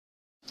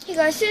Hey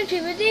guys, it's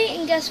Day,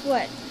 and guess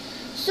what?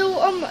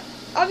 So,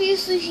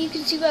 obviously you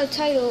can see by the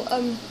title,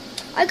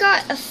 I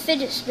got a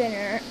fidget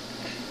spinner,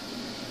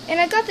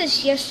 and I got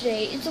this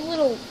yesterday. It's a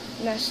little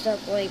messed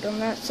up, like, on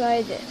that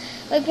side.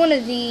 Like, one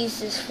of these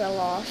just fell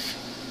off.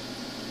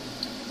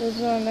 There's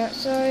one on that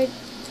side,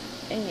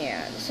 and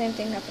yeah, the same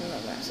thing happened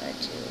on that side,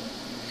 too.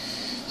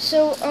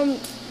 So,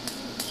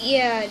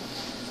 yeah,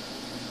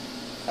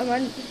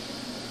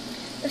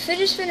 the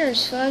fidget spinner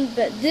is fun,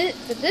 but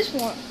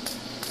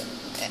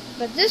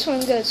this one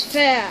goes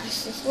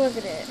fast. Let's look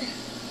at it.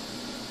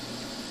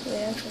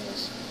 Wait, I'm trying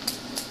this.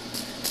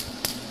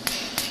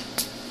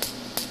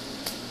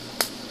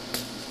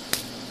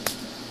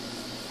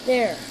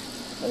 There.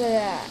 Look at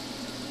that.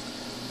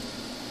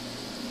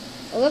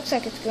 It looks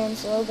like it's going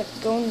slow, but it's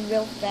going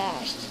real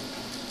fast.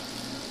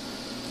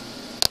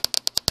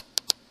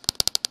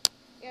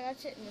 Yeah,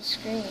 that's hitting the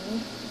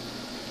screen.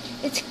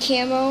 It's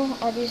camo,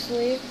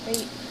 obviously,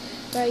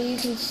 that you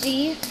can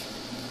see.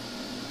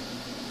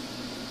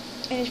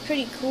 And it's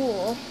pretty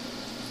cool.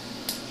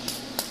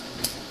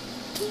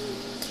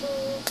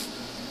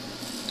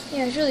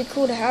 Yeah, it's really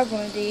cool to have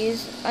one of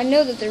these. I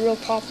know that they're real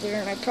popular,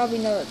 and I probably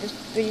know that this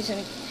video's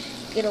gonna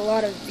get a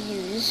lot of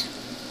views.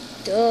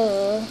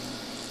 Duh.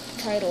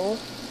 Title.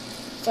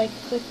 It's like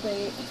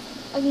clickbait.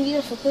 I can use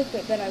it for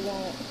clickbait, but I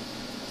won't.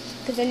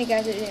 Because then you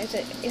guys,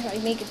 if I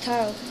make a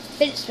title,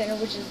 fidget spinner,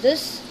 which is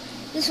this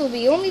will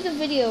be only the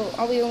video.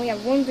 I'll only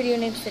have one video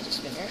named fidget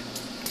spinner.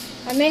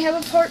 I may have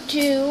a part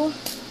 2.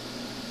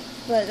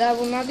 But that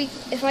will not be.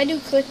 If I do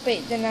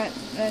clickbait, then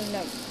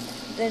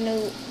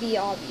it'll be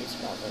obvious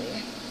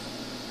probably.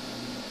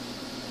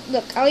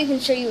 Look, I'll even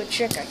show you a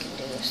trick I can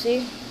do.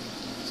 See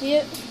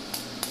it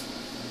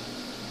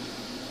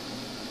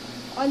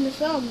on the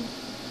thumb.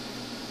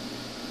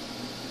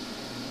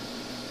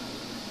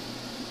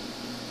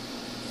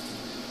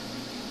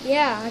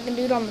 Yeah, I can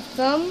do it on the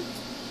thumb.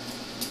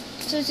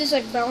 So it's just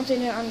like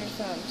bouncing it on your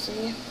thumb.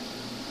 See,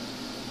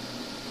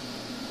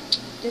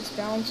 just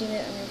bouncing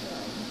it on your thumb.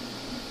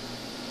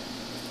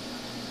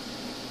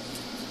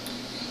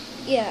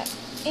 Yeah,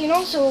 and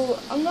also,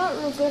 I'm not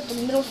real good at the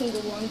middle finger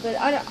one, but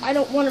I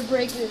don't want to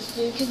break this,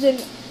 dude, because then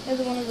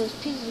every one of those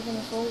pieces is going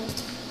to fall.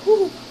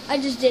 Whew, I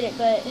just did it,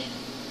 but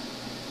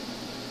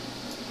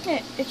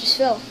yeah, it just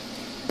fell.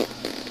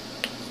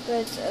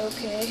 But it's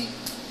okay.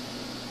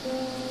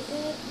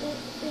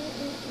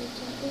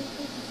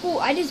 Ooh,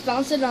 I just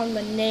bounced it on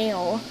the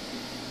nail.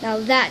 Now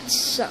that's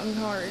something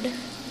hard.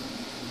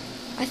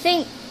 I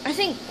think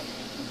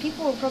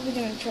people are probably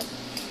going to try.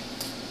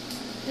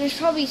 There's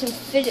probably some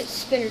fidget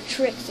spinner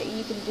tricks that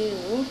you can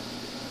do.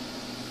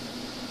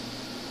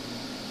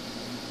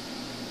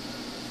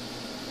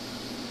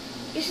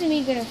 This is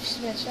me gonna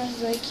spin as fast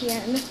as I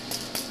can.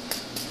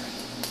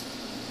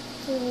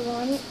 Hold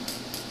on.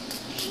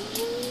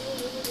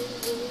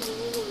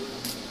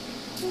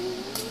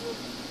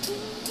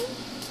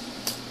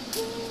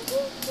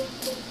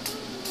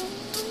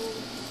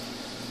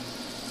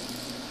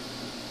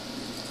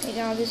 Hey,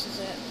 now this is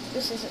it.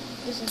 This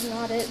is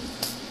not it.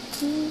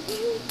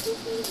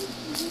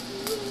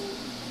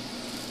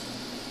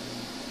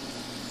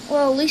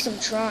 Well, at least I'm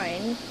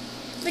trying.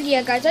 But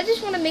yeah, guys, I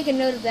just want to make a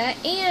note of that,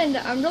 and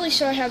I'm really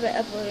sorry I haven't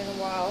uploaded in a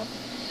while.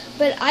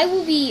 But I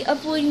will be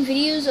uploading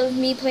videos of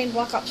me playing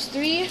Black Ops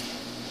 3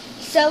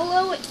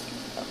 solo.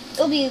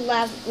 It'll be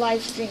live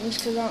streams,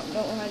 because I don't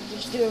know how to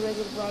just do a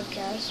regular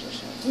broadcast or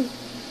something.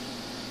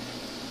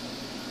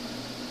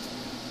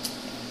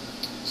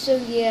 So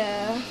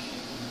yeah,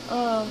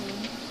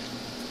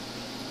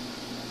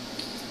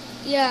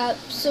 yeah,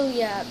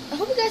 I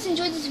hope you guys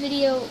enjoyed this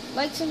video.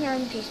 Like,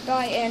 subscribe, and peace.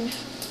 Bye, and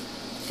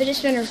fidget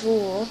spinners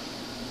rule.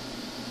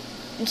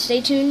 And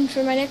stay tuned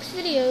for my next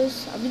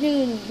videos. I'll be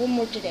doing one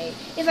more today.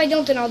 If I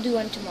don't, then I'll do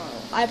one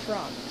tomorrow. I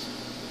promise.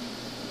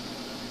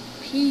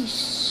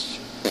 Peace.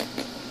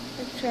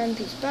 Subscribe, and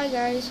peace. Bye,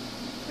 guys.